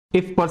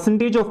if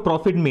percentage of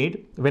profit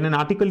made when an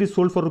article is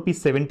sold for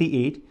rupees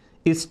 78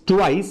 is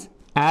twice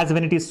as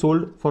when it is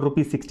sold for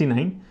rupees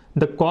 69,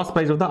 the cost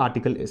price of the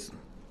article is.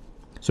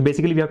 So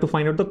basically we have to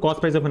find out the cost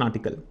price of an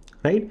article,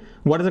 right?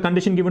 What is the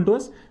condition given to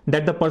us?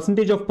 That the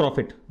percentage of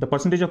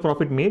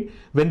profit made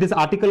when this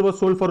article was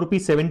sold for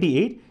rupees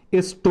 78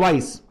 is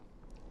twice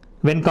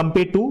when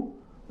compared to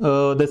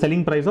the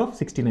selling price of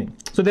 69.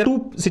 So there are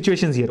two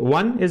situations here.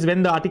 One is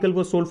when the article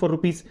was sold for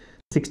rupees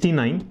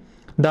 69.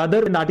 The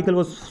other, when the article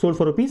was sold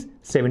for rupees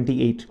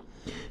 78.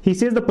 He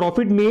says the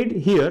profit made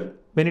here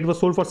when it was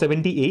sold for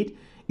 78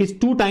 is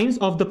 2 times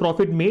of the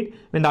profit made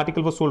when the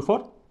article was sold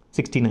for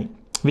 69.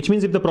 Which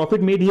means if the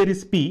profit made here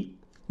is P,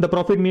 the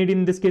profit made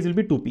in this case will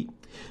be 2P.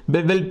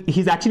 Well,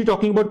 he's actually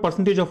talking about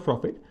percentage of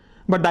profit.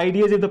 But the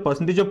idea is if the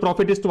percentage of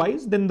profit is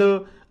twice, then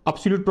the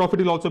absolute profit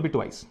will also be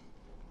twice.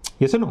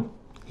 Yes or no?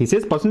 He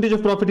says percentage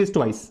of profit is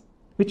twice,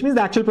 which means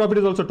the actual profit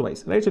is also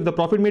twice, right? So if the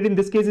profit made in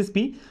this case is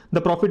P,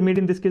 the profit made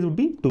in this case would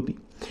be 2P.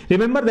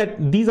 Remember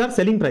that these are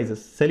selling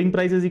prices. Selling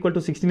price is equal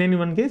to 69 in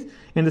one case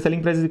and the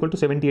selling price is equal to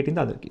 78 in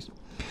the other case.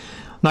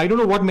 Now, I don't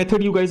know what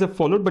method you guys have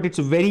followed, but it's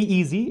very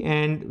easy,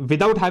 and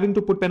without having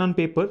to put pen on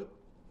paper,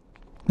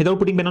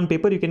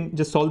 you can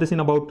just solve this in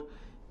about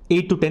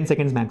 8 to 10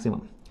 seconds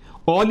maximum.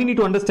 All you need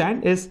to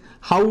understand is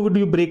how would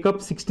you break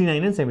up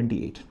 69 and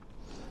 78,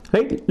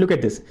 right? Look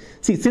at this.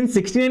 See, since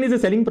 69 is the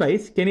selling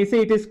price, can I say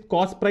it is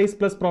cost price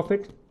plus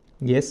profit?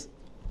 Yes.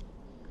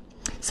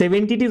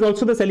 78 is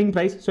also the selling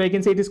price, so I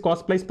can say it is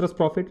cost price plus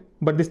profit,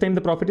 but this time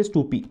the profit is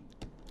 2P.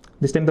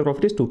 This time the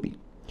profit is 2P.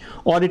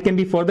 Or it can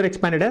be further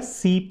expanded as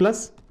C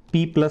plus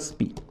P plus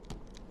P.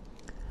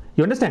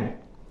 You understand?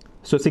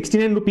 So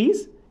 69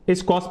 rupees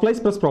is cost price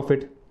plus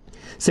profit.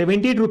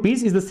 78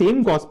 rupees is the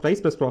same cost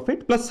price plus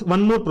profit plus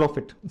one more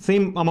profit,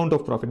 same amount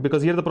of profit,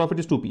 because here the profit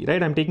is 2P,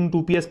 right? I'm taking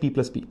 2P as P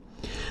plus P.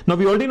 Now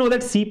we already know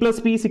that C plus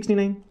P is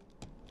 69.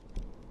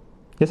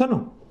 Yes or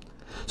no?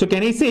 So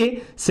can I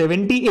say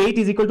 78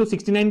 is equal to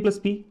 69 plus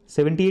P?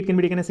 78 can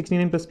be taken as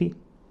 69 plus P.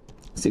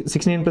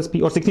 69 plus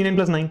P or 69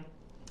 plus 9.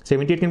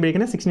 78 can be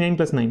taken as 69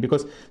 plus 9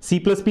 because C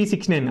plus P is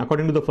 69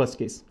 according to the first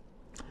case.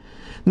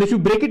 Now if you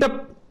break it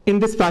up in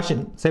this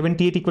fashion,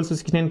 78 equals to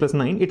 69 plus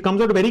 9, it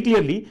comes out very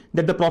clearly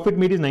that the profit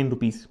made is 9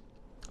 rupees.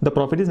 The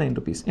profit is 9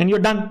 rupees and you're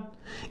done.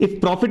 If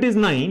profit is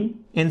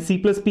 9 and C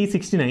plus P is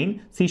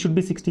 69, C should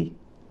be 60.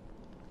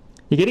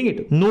 You getting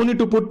it? No need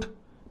to put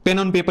pen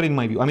on paper in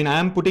my view. I mean, I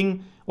am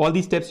putting all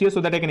these steps here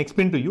so that I can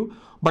explain to you,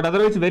 but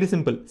otherwise it's very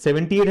simple.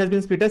 78 has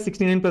been split as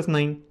 69 plus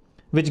 9.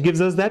 Which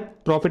gives us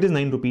that profit is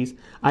 9 rupees.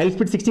 I'll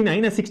split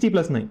 69 as 60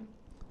 plus 9.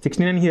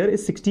 69 here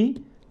is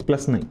 60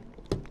 plus 9.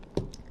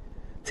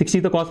 60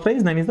 is the cost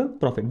price, 9 is the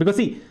profit. Because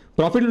see,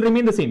 profit will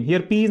remain the same. Here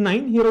P is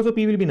 9, here also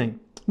P will be 9.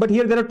 But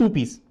here there are 2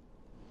 P's.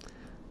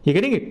 You're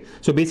getting it?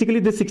 So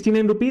basically this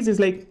 69 rupees is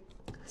like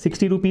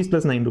 60 rupees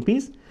plus 9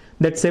 rupees.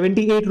 That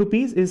 78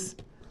 rupees is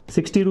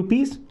 60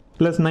 rupees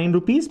plus 9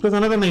 rupees plus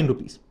another 9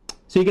 rupees.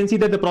 So you can see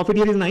that the profit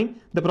here is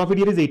 9, the profit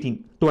here is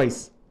 18,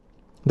 twice.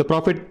 The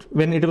profit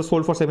when it was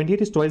sold for 78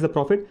 is twice the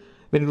profit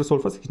when it was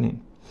sold for 69.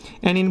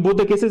 And in both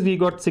the cases, we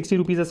got 60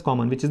 rupees as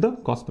common, which is the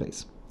cost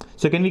price.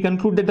 So can we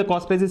conclude that the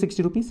cost price is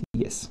 60 rupees?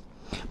 Yes.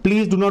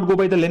 Please do not go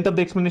by the length of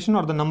the explanation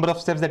or the number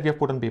of steps that we have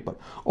put on paper.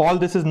 All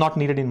this is not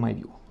needed in my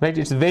view, right?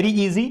 It's very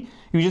easy.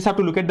 You just have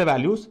to look at the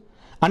values.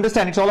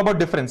 Understand it's all about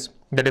difference.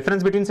 The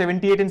difference between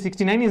 78 and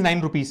 69 is 9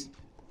 rupees.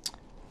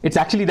 It's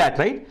actually that,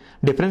 right?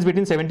 Difference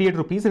between 78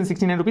 rupees and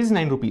 69 rupees is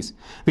 9 rupees,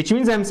 which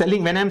means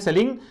when I'm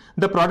selling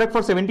the product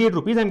for 78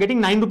 rupees, I'm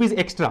getting 9 rupees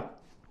extra.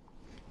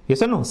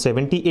 Yes or no?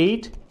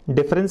 78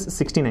 difference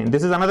 69.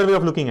 This is another way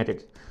of looking at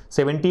it.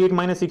 78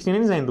 minus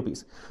 69 is 9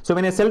 rupees. So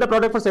when I sell the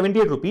product for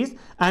 78 rupees,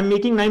 I'm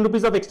making 9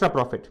 rupees of extra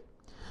profit.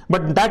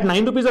 But that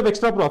 9 rupees of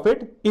extra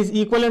profit is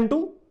equivalent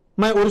to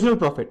my original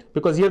profit,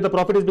 because here the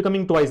profit is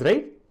becoming twice,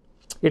 right?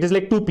 It is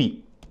like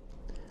 2P.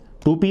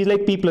 2P is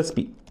like P plus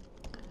P.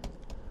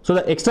 So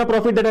the extra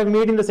profit that I've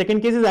made in the second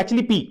case is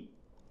actually P,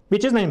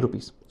 which is 9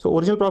 rupees. So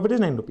original profit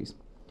is 9 rupees.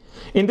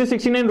 In this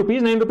 69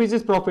 rupees, 9 rupees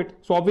is profit.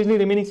 So obviously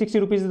remaining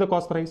 60 rupees is the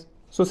cost price.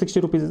 So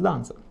 60 rupees is the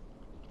answer.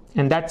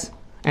 And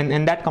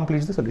that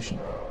completes the solution.